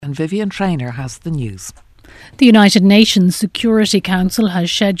and Vivienne Traynor has the news. The United Nations Security Council has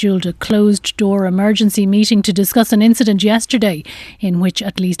scheduled a closed-door emergency meeting to discuss an incident yesterday in which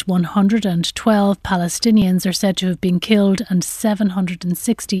at least 112 Palestinians are said to have been killed and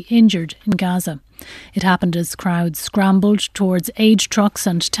 760 injured in Gaza. It happened as crowds scrambled towards aid trucks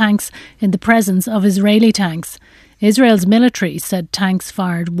and tanks in the presence of Israeli tanks. Israel's military said tanks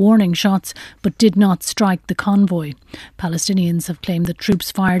fired warning shots but did not strike the convoy. Palestinians have claimed that troops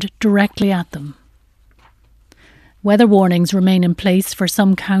fired directly at them. Weather warnings remain in place for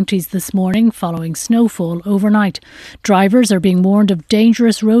some counties this morning following snowfall overnight. Drivers are being warned of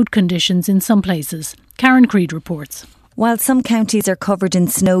dangerous road conditions in some places. Karen Creed reports. While some counties are covered in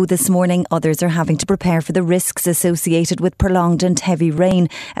snow this morning, others are having to prepare for the risks associated with prolonged and heavy rain,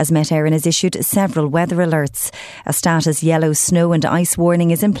 as Met Éireann has issued several weather alerts. A status yellow snow and ice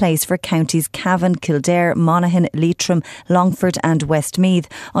warning is in place for counties Cavan, Kildare, Monaghan, Leitrim, Longford and Westmeath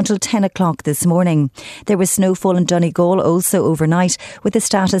until 10 o'clock this morning. There was snowfall in Donegal also overnight, with a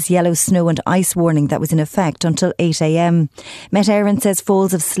status yellow snow and ice warning that was in effect until 8 a.m. Met Éireann says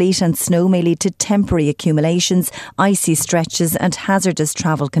falls of sleet and snow may lead to temporary accumulations, icy stretches and hazardous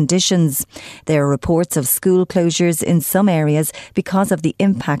travel conditions. There are reports of school closures in some areas because of the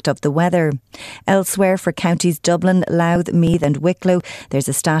impact of the weather. Elsewhere, for counties Dublin, Louth, Meath and Wicklow, there's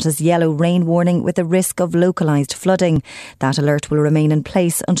a status yellow rain warning with a risk of localised flooding. That alert will remain in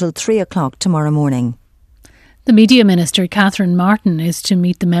place until 3 o'clock tomorrow morning. The Media Minister, Catherine Martin, is to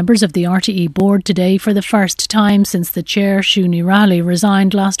meet the members of the RTE board today for the first time since the chair, Shuni Raleigh,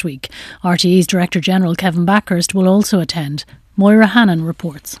 resigned last week. RTE's Director General, Kevin Backhurst, will also attend. Moira Hannon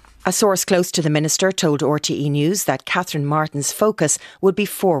reports. A source close to the Minister told RTE News that Catherine Martin's focus would be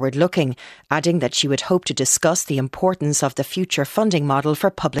forward-looking, adding that she would hope to discuss the importance of the future funding model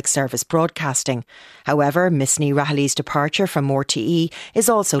for public service broadcasting. However, Miss Ní departure from RTE is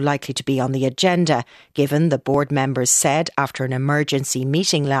also likely to be on the agenda, given the board members said after an emergency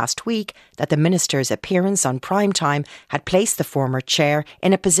meeting last week that the Minister's appearance on prime time had placed the former chair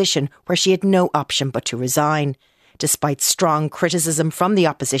in a position where she had no option but to resign. Despite strong criticism from the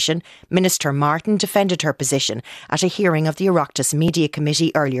opposition, Minister Martin defended her position at a hearing of the Oireachtas Media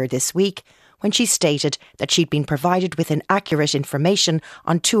Committee earlier this week, when she stated that she'd been provided with inaccurate information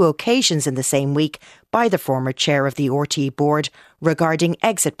on 2 occasions in the same week by the former chair of the RTE board regarding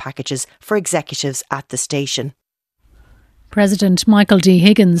exit packages for executives at the station. President Michael D.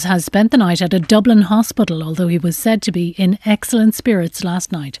 Higgins has spent the night at a Dublin hospital, although he was said to be in excellent spirits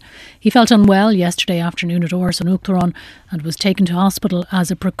last night. He felt unwell yesterday afternoon at Áras an Uachtaráin and was taken to hospital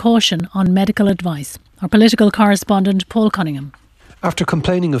as a precaution on medical advice. Our political correspondent Paul Cunningham. After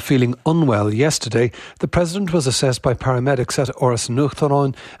complaining of feeling unwell yesterday, the President was assessed by paramedics at Áras an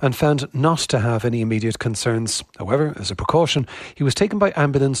Uachtaráin and found not to have any immediate concerns. However, as a precaution, he was taken by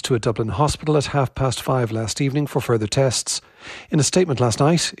ambulance to a Dublin hospital at 5:30 last evening for further tests. In a statement last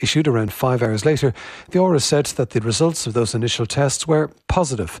night, issued around 5 hours later, the Áras said that the results of those initial tests were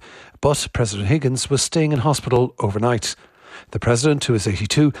positive, but President Higgins was staying in hospital overnight. The President, who is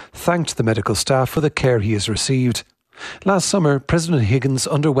 82, thanked the medical staff for the care he has received. Last summer, President Higgins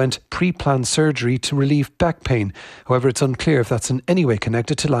underwent pre-planned surgery to relieve back pain. However, it's unclear if that's in any way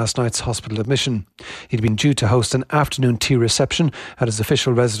connected to last night's hospital admission. He'd been due to host an afternoon tea reception at his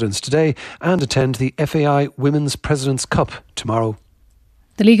official residence today and attend the FAI Women's President's Cup tomorrow.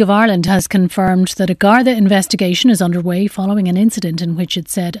 The League of Ireland has confirmed that a Garda investigation is underway following an incident in which it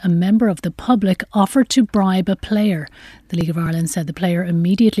said a member of the public offered to bribe a player. The League of Ireland said the player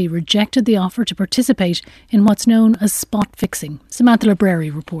immediately rejected the offer to participate in what's known as spot fixing. Samantha Library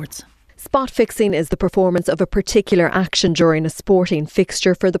reports. Spot fixing is the performance of a particular action during a sporting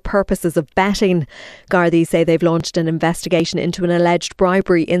fixture for the purposes of betting. Gardaí say they've launched an investigation into an alleged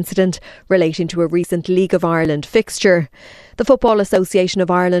bribery incident relating to a recent League of Ireland fixture. The Football Association of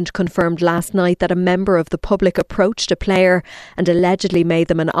Ireland confirmed last night that a member of the public approached a player and allegedly made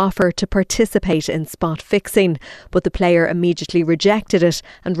them an offer to participate in spot fixing, but the player immediately rejected it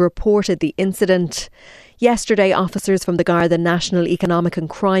and reported the incident. Yesterday, officers from the Garda National Economic and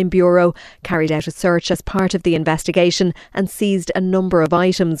Crime Bureau carried out a search as part of the investigation and seized a number of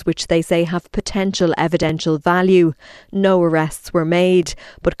items which they say have potential evidential value. No arrests were made,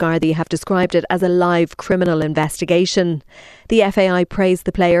 but Gardaí have described it as a live criminal investigation. The FAI praised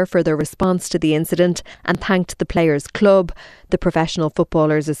the player for their response to the incident and thanked the players' club, the Professional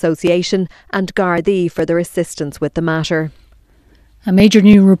Footballers Association and Gardaí for their assistance with the matter. A major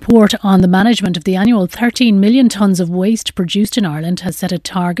new report on the management of the annual 13 million tonnes of waste produced in Ireland has set a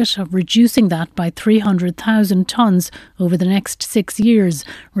target of reducing that by 300,000 tonnes over the next 6 years,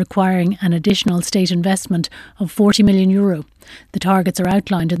 requiring an additional state investment of €40 million. The targets are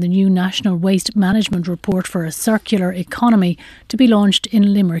outlined in the new National Waste Management Report for a Circular Economy to be launched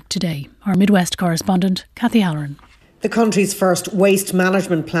in Limerick today. Our Midwest correspondent, Cathy Halloran. The country's first waste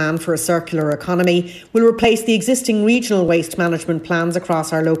management plan for a circular economy will replace the existing regional waste management plans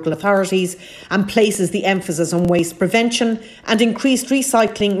across our local authorities and places the emphasis on waste prevention and increased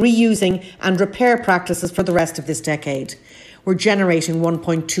recycling, reusing and repair practices for the rest of this decade. We're generating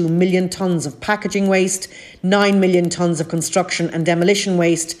 1.2 million tonnes of packaging waste, 9 million tonnes of construction and demolition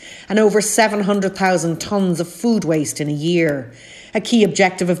waste, and over 700,000 tonnes of food waste in a year. A key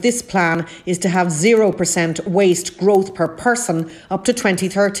objective of this plan is to have 0% waste growth per person up to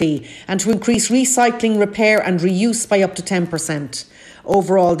 2030 and to increase recycling, repair and reuse by up to 10%.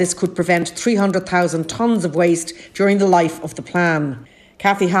 Overall, this could prevent 300,000 tonnes of waste during the life of the plan.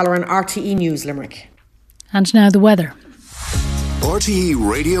 Cathy Halloran, RTE News, Limerick. And now the weather. RTE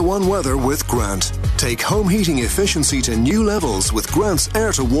Radio 1 weather with Grant. Take home heating efficiency to new levels with Grant's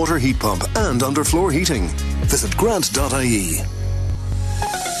air-to-water heat pump and underfloor heating. Visit grant.ie.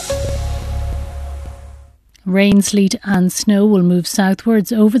 Rain, sleet and snow will move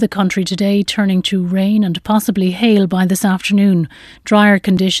southwards over the country today, turning to rain and possibly hail by this afternoon. Drier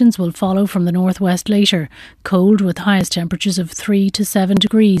conditions will follow from the northwest later, cold with highest temperatures of 3 to 7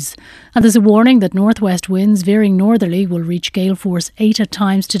 degrees. And there's a warning that northwest winds veering northerly will reach gale force 8 at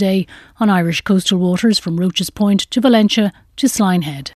times today on Irish coastal waters from Roaches Point to Valentia to Slinehead.